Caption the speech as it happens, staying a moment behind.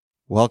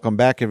Welcome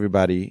back,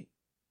 everybody,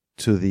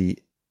 to the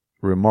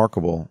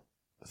Remarkable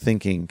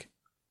Thinking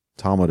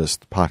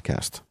Talmudist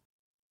podcast.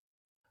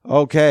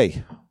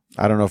 Okay,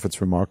 I don't know if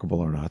it's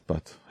remarkable or not,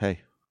 but hey,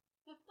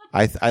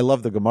 I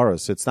love the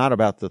Gemaras. It's not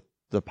about the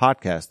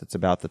podcast, it's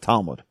about the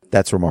Talmud.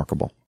 That's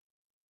remarkable.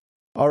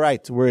 All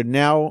right, we're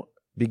now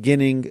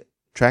beginning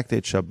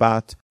Tractate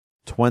Shabbat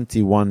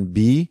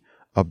 21b,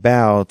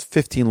 about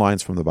 15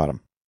 lines from the bottom.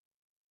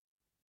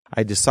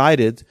 I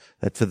decided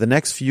that for the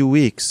next few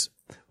weeks,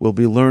 we'll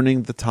be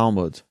learning the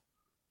Talmud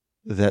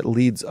that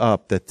leads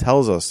up, that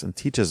tells us and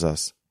teaches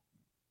us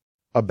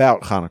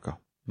about Chanukah,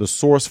 the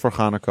source for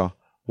Chanukah.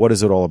 What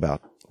is it all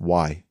about?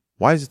 Why?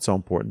 Why is it so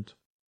important?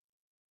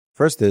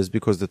 First is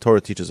because the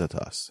Torah teaches it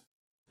to us.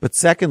 But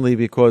secondly,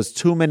 because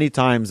too many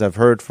times I've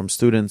heard from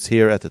students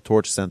here at the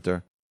Torch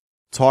Center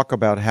talk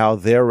about how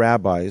their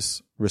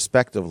rabbis,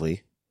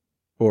 respectively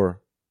or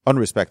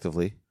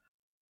unrespectively,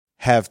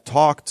 have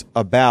talked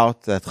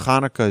about that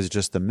Chanukah is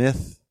just a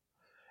myth,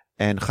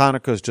 and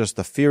Chanukah is just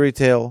a fairy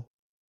tale,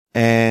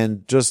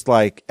 and just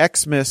like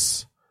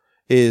Xmas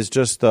is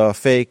just a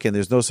fake, and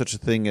there's no such a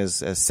thing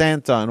as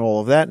Santa and all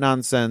of that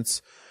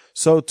nonsense,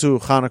 so too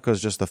Chanukah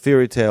is just a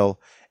fairy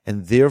tale,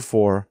 and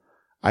therefore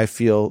I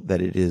feel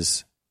that it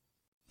is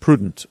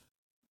prudent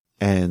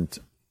and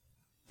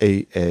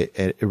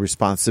a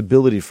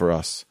responsibility for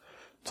us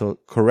to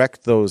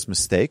correct those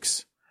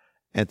mistakes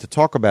and to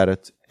talk about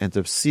it and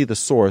to see the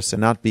source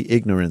and not be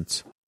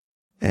ignorant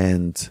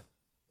and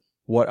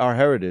what our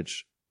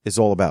heritage is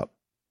all about.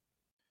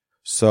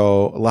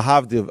 So,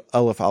 lahavdiv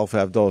elef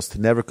alfa avdos, to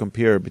never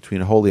compare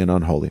between holy and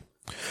unholy.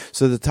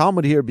 So the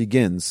Talmud here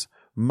begins,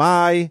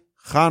 my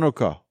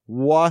Chanukah.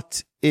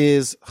 What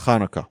is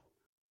Chanukah?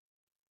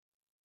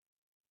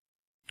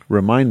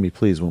 Remind me,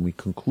 please, when we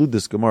conclude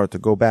this Gemara to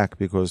go back,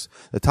 because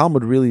the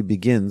Talmud really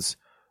begins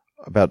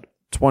about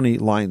 20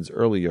 lines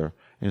earlier,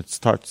 and it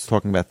starts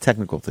talking about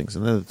technical things.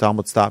 And then the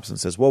Talmud stops and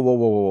says,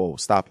 whoa,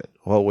 stop it.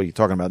 Well, what are you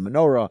talking about?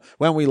 Menorah,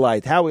 when we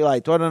light, how we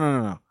light.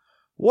 No.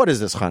 What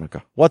is this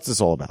Chanukah? What's this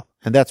all about?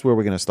 And that's where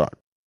we're going to start.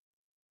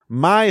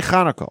 My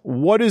Chanukah.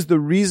 What is the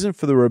reason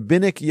for the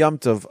rabbinic Yom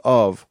Tov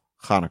of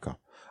Chanukah?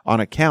 On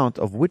account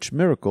of which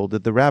miracle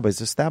did the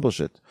rabbis establish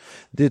it?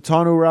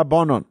 Ditanu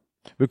Rabbanon.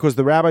 Because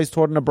the rabbis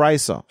taught in a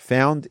brisa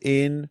found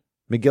in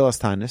Megillas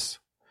Tanis.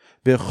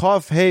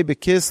 B'chof hei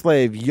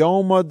b'Kislev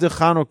Yoma de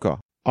Chanukah.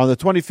 On the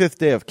 25th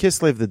day of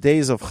Kislev, the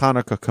days of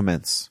Chanukah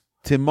commence.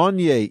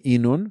 Timonye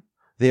inun.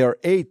 They are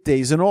 8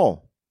 days in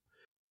all.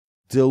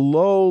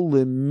 Delo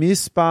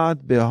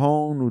lemispat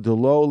behon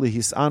udelo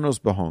lehisanos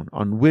behon,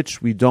 on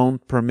which we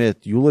don't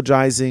permit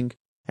eulogizing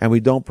and we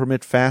don't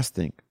permit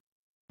fasting.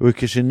 For when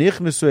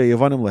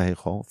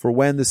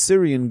the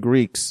Syrian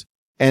Greeks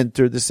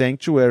entered the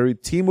sanctuary,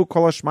 timu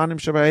kol hashmanim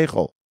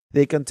shebaheichol,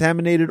 they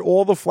contaminated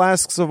all the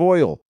flasks of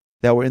oil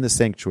that were in the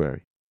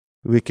sanctuary.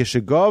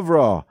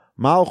 V'keshegavra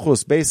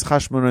malchus beis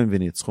Chashmonaim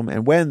v'nitzchum,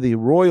 and when the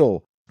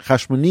royal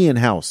Chashmonean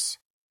house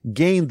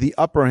gained the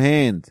upper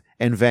hand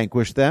and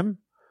vanquished them,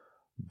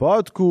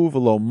 badku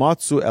v'lo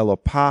matzu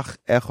elopach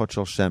echot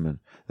shel shemen,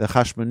 the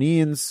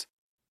Chashmoneans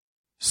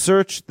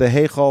searched the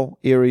Heichal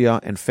area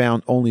and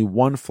found only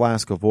one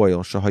flask of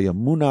oil, shahaya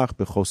munach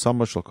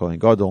b'chosama shel Kohen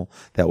Gadol,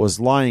 that was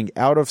lying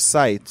out of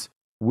sight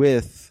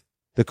with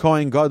the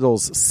Kohen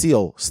Gadol's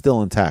seal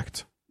still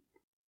intact.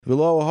 And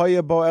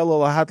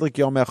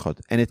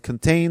it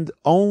contained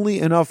only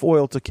enough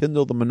oil to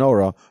kindle the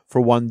menorah for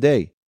 1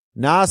 day.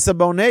 Na'asa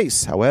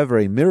bones, however,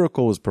 a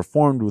miracle was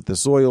performed with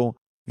this oil,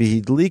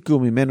 v'hidliku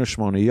mimenu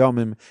shmona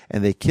yomim,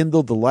 and they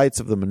kindled the lights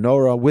of the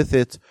menorah with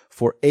it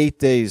for 8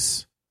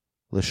 days.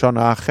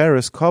 L'shana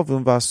acheres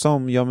kovim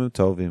v'asom yomim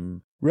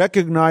tovim.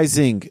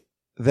 Recognizing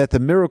that the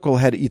miracle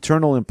had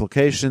eternal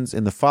implications,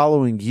 in the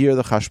following year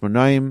the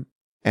Chashmonaim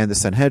and the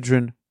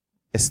Sanhedrin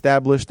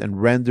established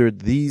and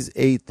rendered these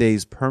 8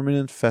 days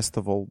permanent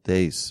festival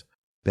days,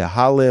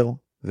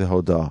 behalel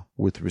v'hodah,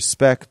 with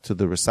respect to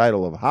the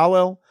recital of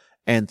Hallel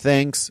and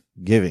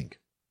thanksgiving.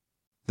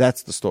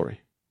 That's the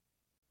story.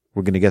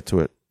 We're going to get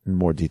to it in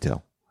more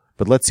detail.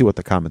 But let's see what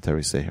the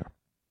commentaries say here.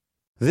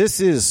 This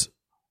is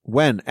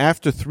when,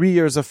 after 3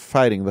 years of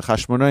fighting, the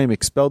Chashmonaim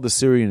expelled the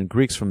Syrian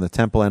Greeks from the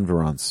temple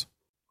environs.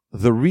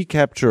 The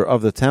recapture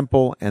of the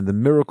temple and the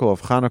miracle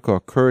of Chanukah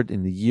occurred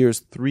in the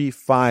years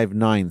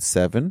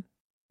 3597,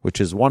 which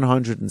is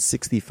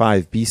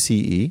 165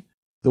 BCE.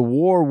 The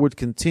war would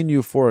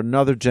continue for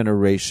another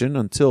generation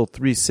until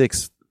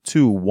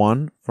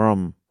 3621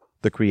 from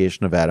the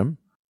creation of Adam,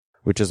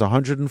 which is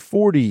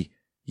 140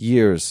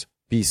 years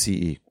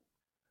BCE,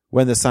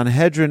 when the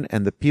Sanhedrin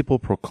and the people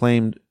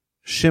proclaimed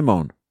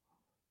Shimon,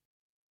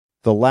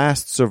 the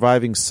last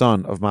surviving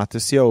son of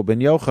Matisyahu ben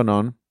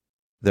Yochanan,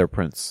 their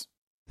prince.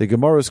 The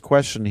Gemara's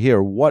question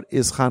here, what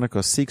is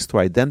Chanukah, seeks to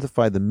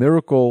identify the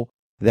miracle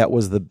that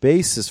was the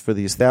basis for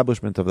the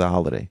establishment of the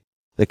holiday.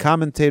 The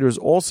commentators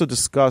also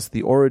discuss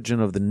the origin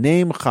of the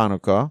name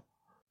Chanukah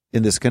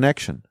in this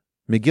connection.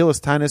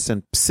 Megillas Tanis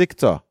and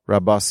Psikta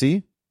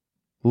Rabasi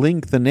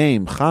link the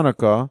name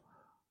Chanukah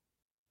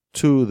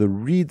to the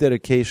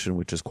rededication,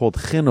 which is called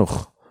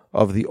Chinuch,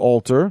 of the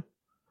altar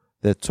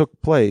that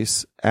took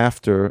place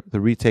after the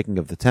retaking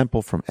of the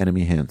temple from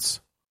enemy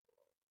hands.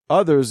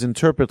 Others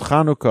interpret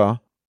Chanukah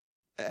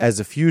as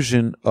a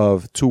fusion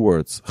of two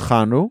words.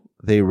 Chanu,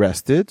 they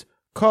rested.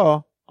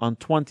 Ka, on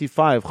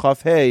 25.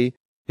 Chaf Hei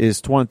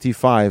is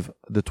 25,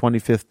 the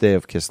 25th day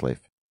of Kislev.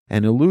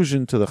 An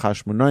allusion to the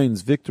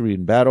Hashmonaim's victory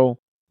in battle.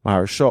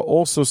 Maharsha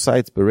also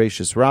cites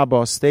Bereshis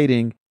Rabbah,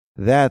 stating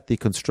that the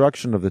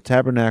construction of the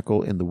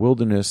tabernacle in the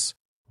wilderness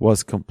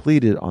was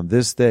completed on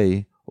this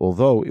day,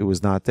 although it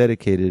was not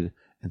dedicated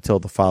until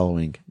the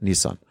following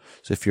Nisan.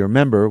 So if you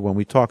remember, when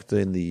we talked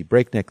in the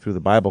Breakneck Through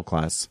the Bible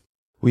class,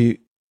 we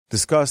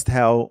discussed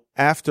how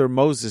after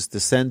Moses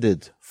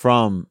descended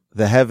from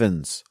the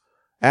heavens,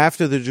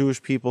 after the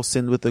Jewish people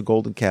sinned with the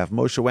golden calf,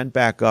 Moshe went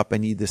back up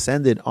and he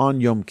descended on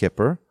Yom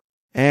Kippur,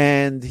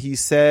 and he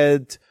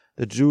said,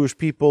 the Jewish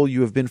people,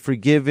 you have been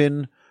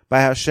forgiven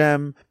by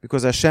Hashem,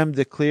 because Hashem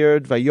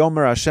declared,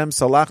 Vayomer Hashem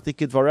salachti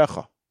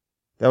kidvarecha.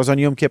 That was on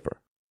Yom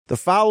Kippur. The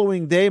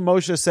following day,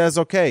 Moshe says,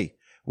 okay,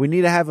 we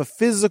need to have a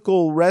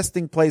physical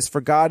resting place for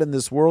God in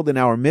this world, in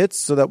our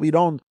midst, so that we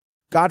don't,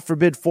 God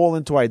forbid, fall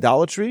into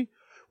idolatry.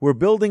 We're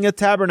building a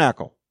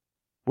tabernacle.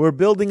 We're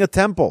building a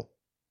temple.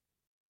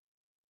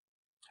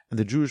 And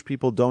the Jewish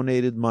people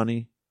donated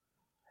money,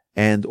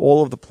 and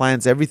all of the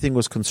plans, everything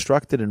was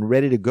constructed and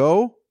ready to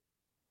go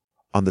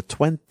on the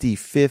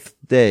 25th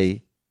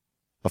day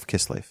of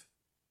Kislev.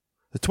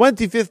 The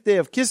 25th day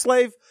of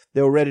Kislev,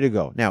 they were ready to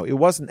go. Now, it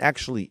wasn't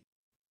actually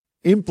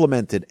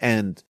implemented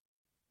and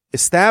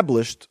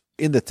established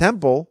in the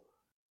temple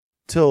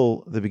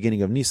till the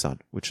beginning of Nisan,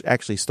 which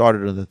actually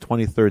started on the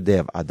 23rd day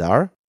of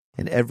Adar,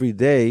 and every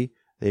day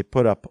they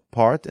put up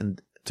part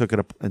and took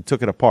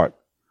it apart.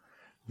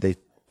 They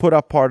put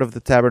up part of the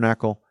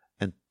tabernacle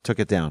and took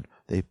it down.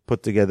 They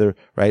put together,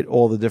 right,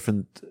 all the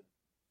different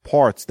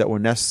parts that were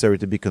necessary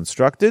to be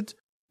constructed,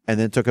 and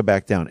then took it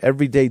back down.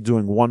 Every day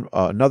doing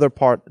another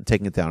part and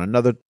taking it down.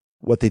 Another,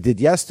 what they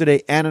did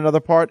yesterday, and another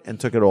part, and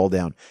took it all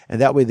down.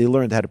 And that way they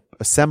learned how to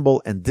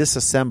assemble and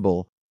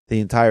disassemble the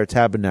entire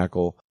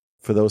tabernacle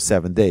for those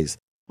 7 days.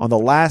 On the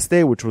last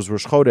day, which was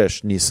Rosh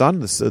Chodesh Nisan,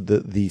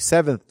 the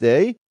seventh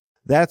day,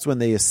 that's when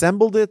they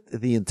assembled it,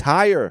 the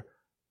entire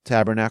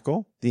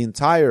tabernacle, the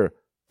entire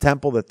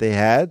temple that they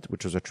had,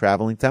 which was a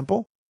traveling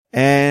temple,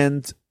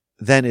 and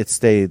then it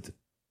stayed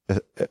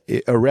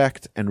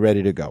erect and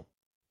ready to go.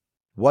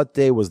 What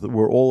day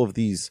were all of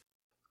these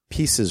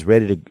pieces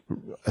ready to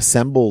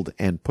assembled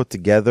and put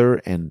together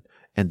and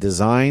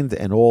designed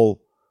and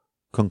all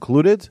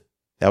concluded?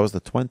 That was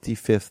the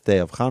 25th day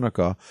of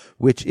Chanukah,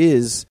 which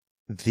is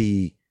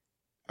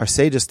our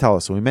sages tell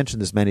us, and we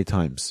mentioned this many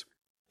times,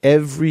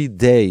 every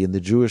day in the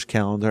Jewish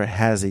calendar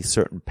has a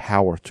certain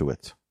power to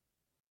it.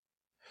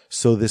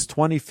 So this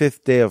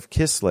 25th day of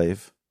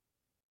Kislev,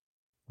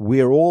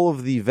 where all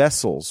of the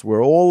vessels,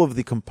 where all of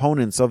the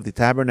components of the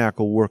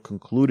tabernacle were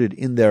concluded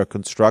in their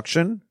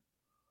construction,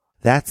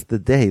 that's the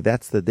day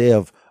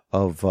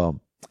of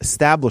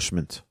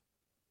establishment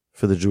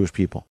for the Jewish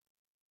people.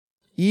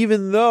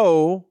 Even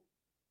though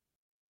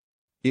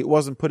it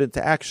wasn't put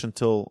into action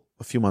till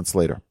a few months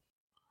later.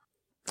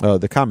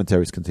 The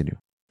commentaries continue.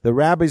 The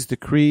rabbis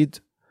decreed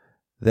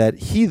that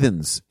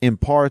heathens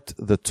impart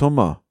the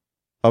tumah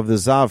of the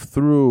zav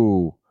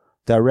through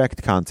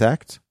direct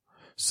contact.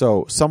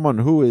 So someone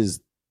who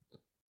is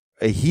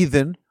a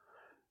heathen,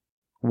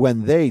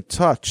 when they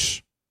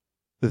touch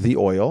the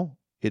oil,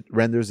 it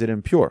renders it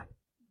impure.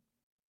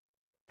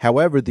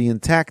 However, the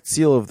intact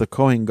seal of the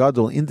Kohen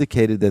Gadol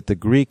indicated that the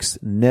Greeks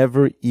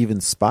never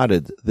even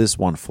spotted this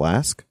one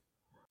flask,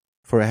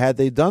 for had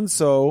they done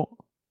so,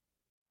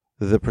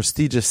 the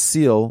prestigious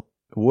seal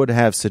would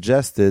have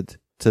suggested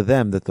to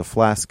them that the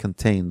flask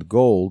contained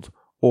gold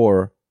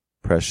or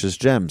precious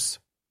gems,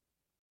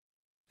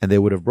 and they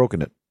would have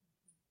broken it.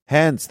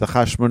 Hence, the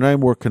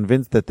Hashmonaim were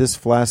convinced that this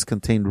flask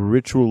contained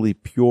ritually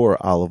pure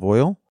olive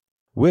oil,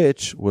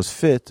 which was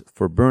fit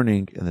for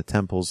burning in the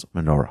temple's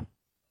menorah.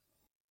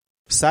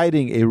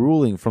 Citing a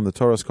ruling from the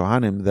Torah's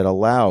Kohanim that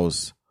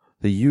allows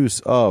the use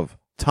of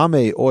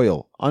tamei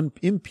oil,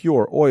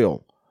 impure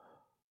oil,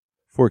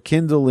 for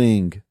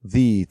kindling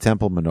the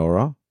temple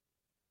menorah.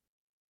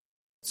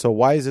 So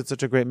why is it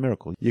such a great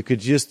miracle? You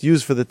could just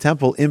use for the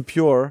temple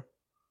impure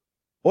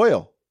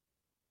oil.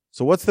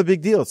 So what's the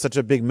big deal? It's such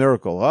a big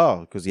miracle.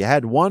 Oh, because you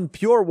had one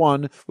pure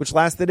one, which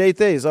lasted 8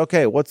 days.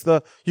 Okay,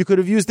 you could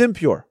have used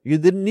impure. You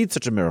didn't need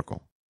such a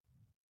miracle.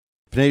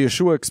 Pnei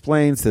Yeshua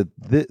explains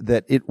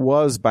that it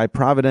was by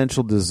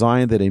providential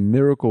design that a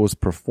miracle was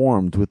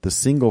performed with the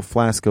single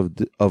flask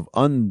of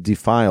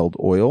undefiled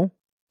oil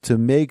to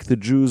make the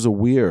Jews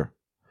aware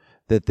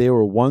that they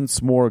were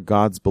once more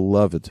God's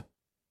beloved,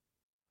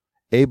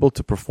 able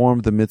to perform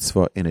the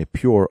mitzvah in a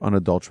pure,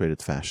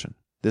 unadulterated fashion.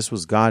 This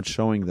was God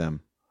showing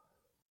them.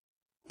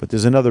 But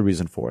there's another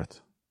reason for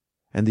it.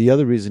 And the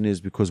other reason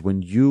is because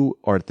when you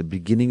are at the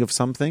beginning of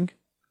something,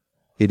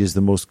 it is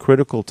the most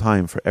critical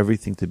time for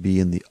everything to be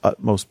in the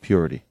utmost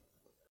purity.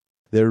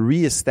 They're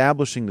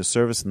reestablishing the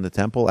service in the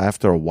temple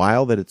after a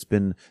while that it's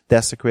been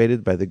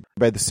desecrated by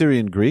the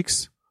Syrian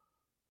Greeks.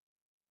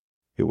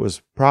 It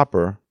was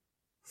proper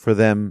for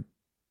them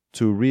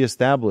to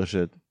reestablish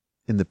it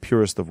in the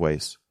purest of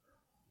ways,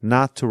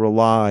 not to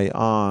rely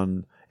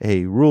on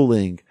a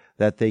ruling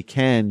that they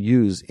can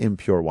use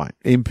impure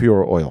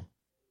oil.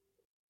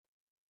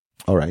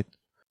 All right.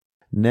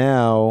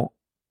 Now,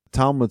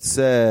 Talmud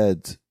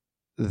said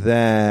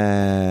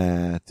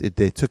that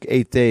they took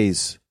 8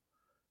 days.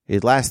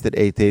 It lasted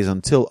 8 days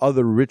until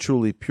other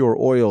ritually pure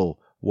oil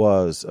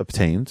was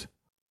obtained.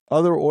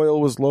 Other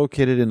oil was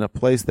located in a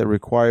place that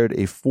required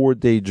a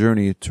 4-day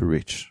journey to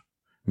reach.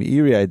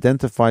 Meiri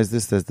identifies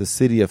this as the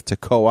city of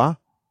Tekoa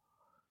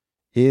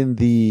in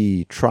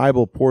the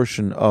tribal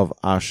portion of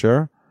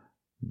Asher,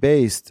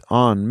 based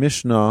on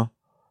Mishnah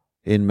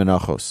in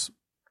Menachos.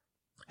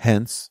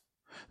 Hence,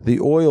 the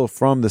oil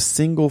from the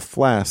single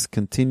flask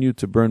continued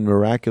to burn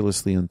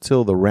miraculously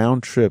until the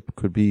round trip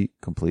could be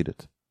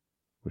completed,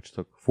 which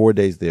took 4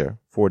 days there,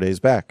 4 days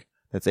back.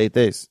 That's 8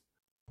 days.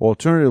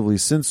 Alternatively,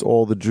 since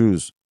all the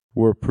Jews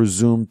were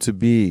presumed to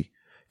be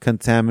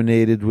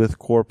contaminated with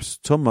corpse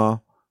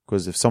tumah,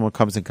 because if someone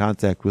comes in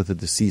contact with a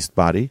deceased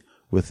body,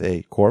 with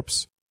a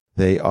corpse,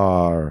 they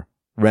are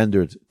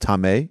rendered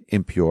tameh,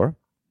 impure.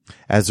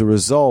 As a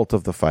result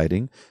of the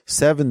fighting,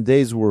 7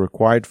 days were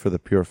required for the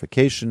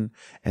purification,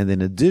 and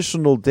an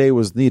additional day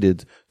was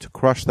needed to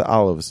crush the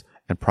olives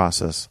and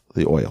process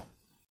the oil.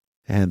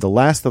 And the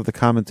last of the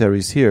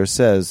commentaries here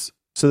says,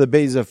 so the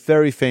Beis is a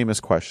very famous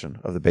question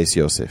of the Beis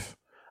Yosef.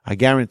 I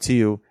guarantee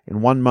you,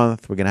 in 1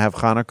 month, we're going to have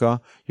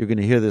Chanukah. You're going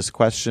to hear this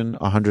question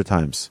 100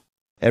 times.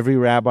 Every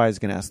rabbi is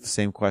going to ask the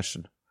same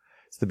question.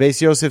 It's the Beis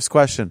Yosef's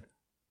question.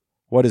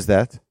 What is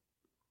that?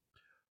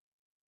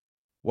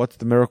 What's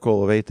the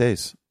miracle of 8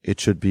 days? It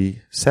should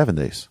be 7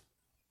 days.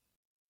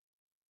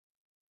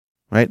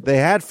 Right? They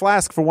had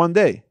flask for 1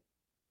 day.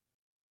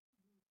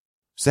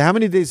 So how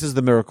many days is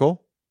the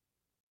miracle?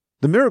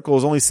 The miracle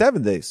is only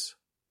 7 days.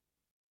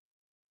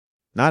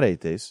 Not 8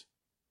 days.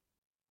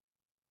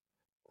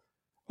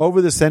 Over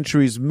the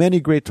centuries, many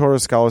great Torah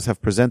scholars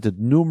have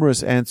presented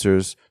numerous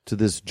answers to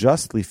this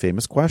justly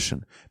famous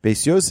question.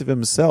 Beis Yosef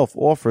himself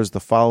offers the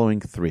following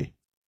 3.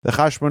 The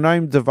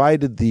Chashmonaim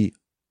divided the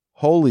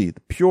holy, the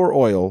pure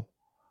oil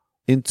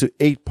into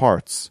 8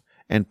 parts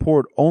and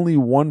poured only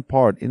 1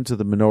 part into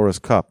the menorah's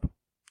cup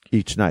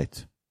each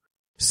night.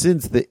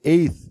 Since the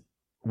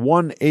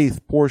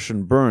 1/8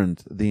 portion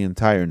burned the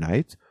entire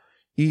night,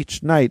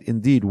 each night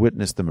indeed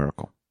witnessed the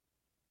miracle.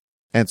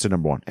 Answer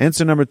number 1.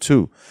 Answer number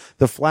 2.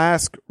 The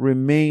flask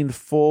remained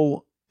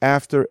full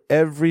after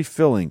every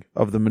filling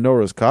of the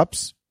menorah's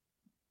cups.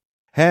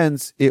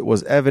 Hence, it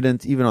was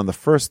evident even on the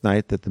first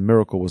night that the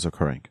miracle was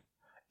occurring.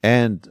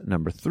 And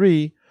number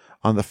 3,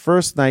 on the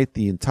first night,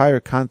 the entire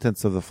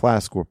contents of the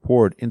flask were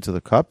poured into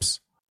the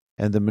cups,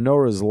 and the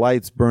menorah's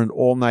lights burned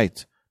all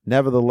night.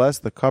 Nevertheless,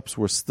 the cups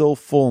were still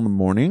full in the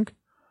morning,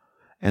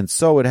 and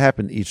so it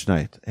happened each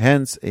night.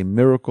 Hence, a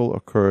miracle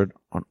occurred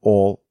on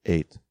all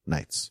 8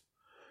 nights.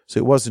 So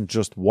it wasn't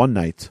just 1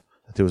 night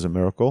that there was a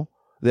miracle.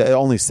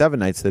 Only 7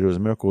 nights that there was a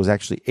miracle. It was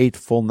actually 8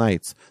 full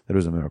nights that there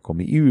was a miracle.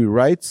 Meiri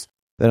writes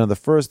that on the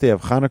first day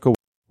of Chanukah,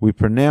 we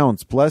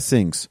pronounce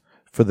blessings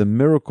for the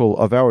miracle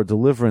of our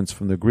deliverance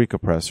from the Greek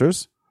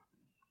oppressors,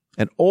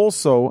 and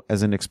also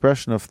as an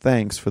expression of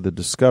thanks for the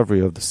discovery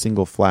of the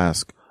single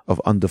flask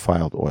of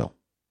undefiled oil.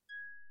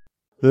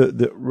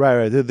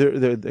 Right.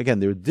 Again,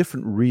 there are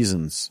different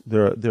reasons.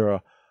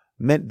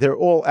 They're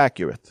all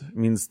accurate. It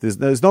means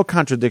there's no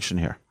contradiction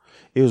here.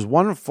 It was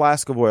 1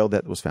 flask of oil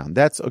that was found.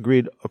 That's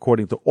agreed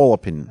according to all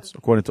opinions,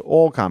 according to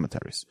all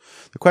commentaries.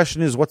 The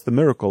question is, what's the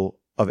miracle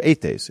of 8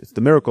 days? It's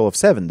the miracle of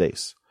 7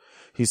 days.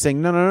 He's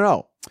saying,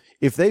 no.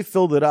 If they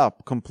filled it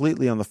up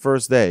completely on the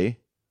first day,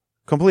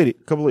 completely,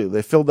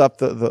 they filled up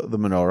the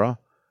menorah,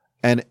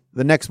 and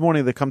the next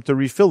morning they come to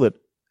refill it,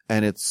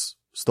 and it's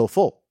still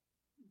full.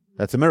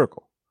 That's a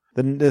miracle.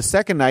 Then the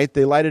second night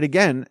they light it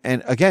again,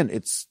 and again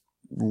it's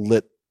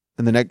lit,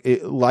 and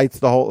it lights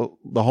the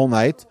whole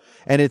night,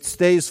 and it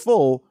stays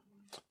full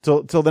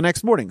till the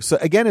next morning. So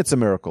again, it's a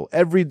miracle.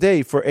 Every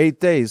day for 8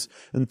 days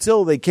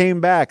until they came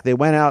back. They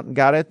went out and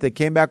got it. They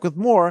came back with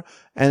more,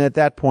 and at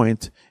that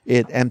point,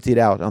 it emptied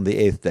out on the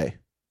 8th day.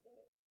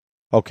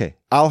 Okay,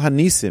 Al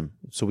Hanisim.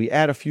 So we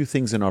add a few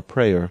things in our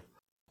prayer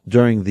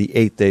during the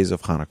 8 days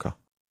of Hanukkah.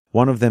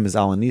 One of them is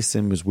Al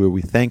Hanisim, is where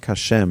we thank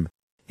Hashem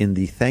in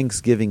the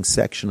Thanksgiving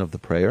section of the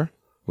prayer,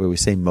 where we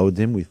say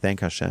Modim, we thank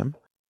Hashem.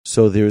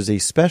 So there's a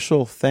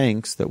special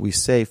thanks that we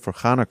say for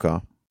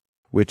Hanukkah,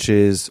 which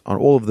is on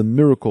all of the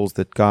miracles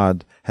that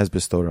God has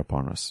bestowed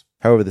upon us.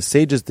 However, the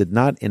sages did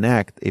not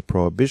enact a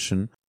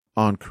prohibition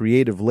on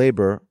creative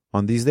labor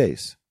on these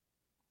days.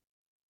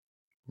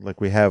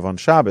 Like we have on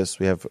Shabbos,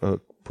 we have a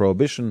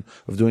prohibition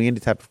of doing any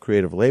type of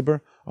creative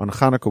labor. On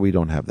Hanukkah, we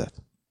don't have that.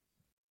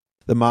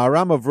 The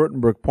Maharam of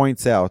Württemberg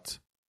points out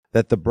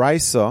that the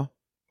Brisa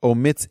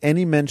omits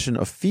any mention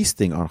of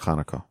feasting on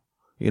Hanukkah.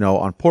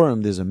 On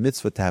Purim, there's a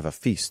mitzvah to have a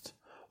feast.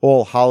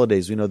 All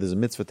holidays, we know there's a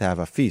mitzvah to have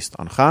a feast.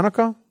 On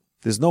Hanukkah,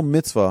 there's no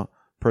mitzvah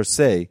per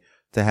se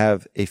to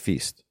have a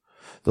feast.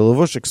 The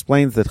Levush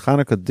explains that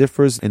Hanukkah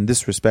differs in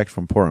this respect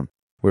from Purim,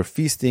 where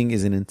feasting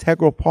is an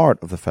integral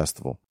part of the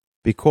festival.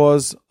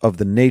 because of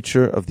the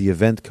nature of the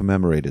event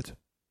commemorated.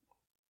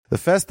 The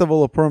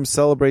festival of Purim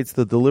celebrates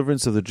the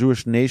deliverance of the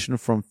Jewish nation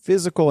from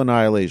physical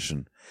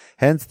annihilation.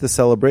 Hence, the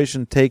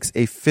celebration takes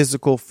a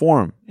physical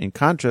form. In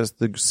contrast,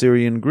 the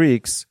Syrian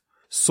Greeks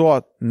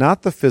sought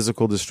not the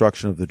physical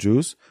destruction of the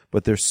Jews,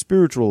 but their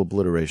spiritual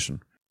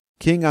obliteration.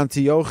 King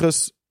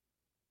Antiochus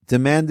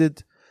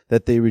demanded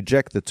that they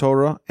reject the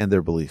Torah and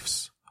their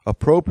beliefs.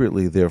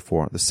 Appropriately,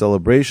 therefore, the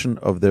celebration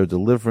of their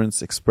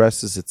deliverance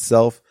expresses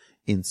itself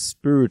in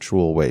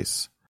spiritual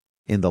ways,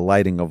 in the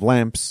lighting of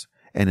lamps,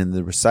 and in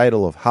the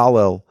recital of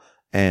Hallel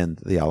and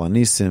the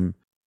Alanisim,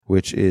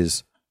 which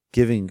is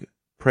giving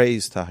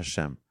praise to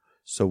Hashem.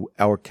 So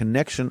our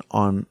connection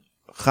on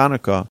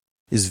Chanukah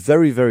is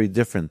very, very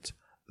different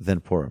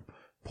than Purim.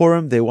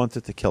 Purim, they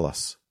wanted to kill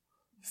us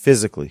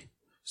physically.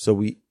 So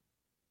we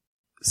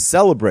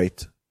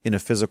celebrate in a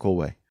physical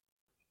way.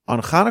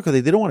 On Chanukah,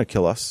 they didn't want to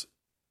kill us.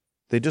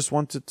 They just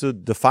wanted to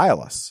defile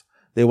us.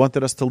 They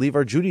wanted us to leave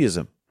our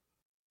Judaism.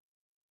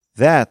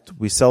 That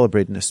we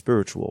celebrate in a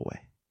spiritual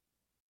way.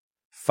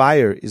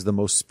 Fire is the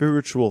most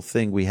spiritual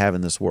thing we have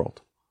in this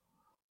world.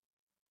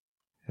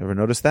 Ever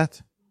notice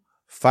that?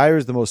 Fire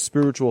is the most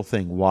spiritual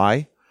thing.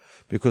 Why?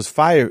 Because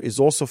fire is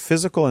also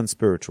physical and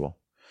spiritual.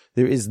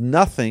 There is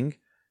nothing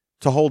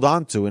to hold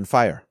on to in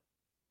fire.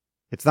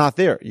 It's not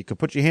there. You can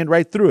put your hand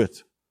right through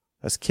it.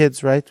 As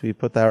kids, right? We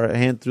put our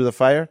hand through the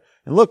fire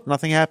and look,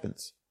 nothing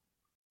happens.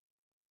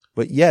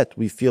 But yet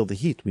we feel the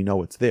heat. We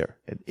know it's there.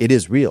 It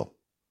is real.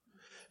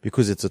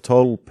 Because it's a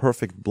total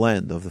perfect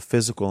blend of the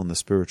physical and the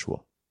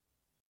spiritual.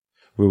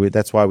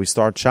 That's why we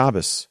start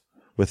Shabbos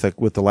with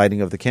the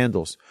lighting of the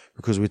candles,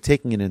 because we're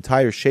taking an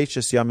entire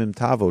Sheishes Yamim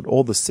Tavod,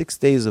 all the 6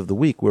 days of the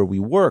week where we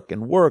work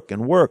and work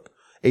and work,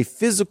 a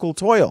physical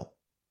toil,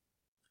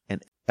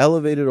 and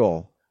elevate it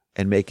all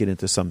and make it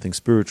into something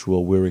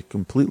spiritual where we're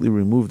completely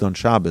removed on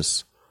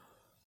Shabbos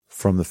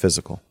from the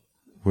physical.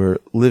 We're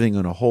living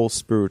on a whole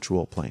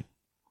spiritual plane.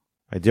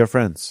 My dear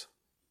friends,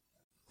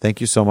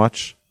 thank you so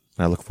much,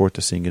 and I look forward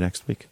to seeing you next week.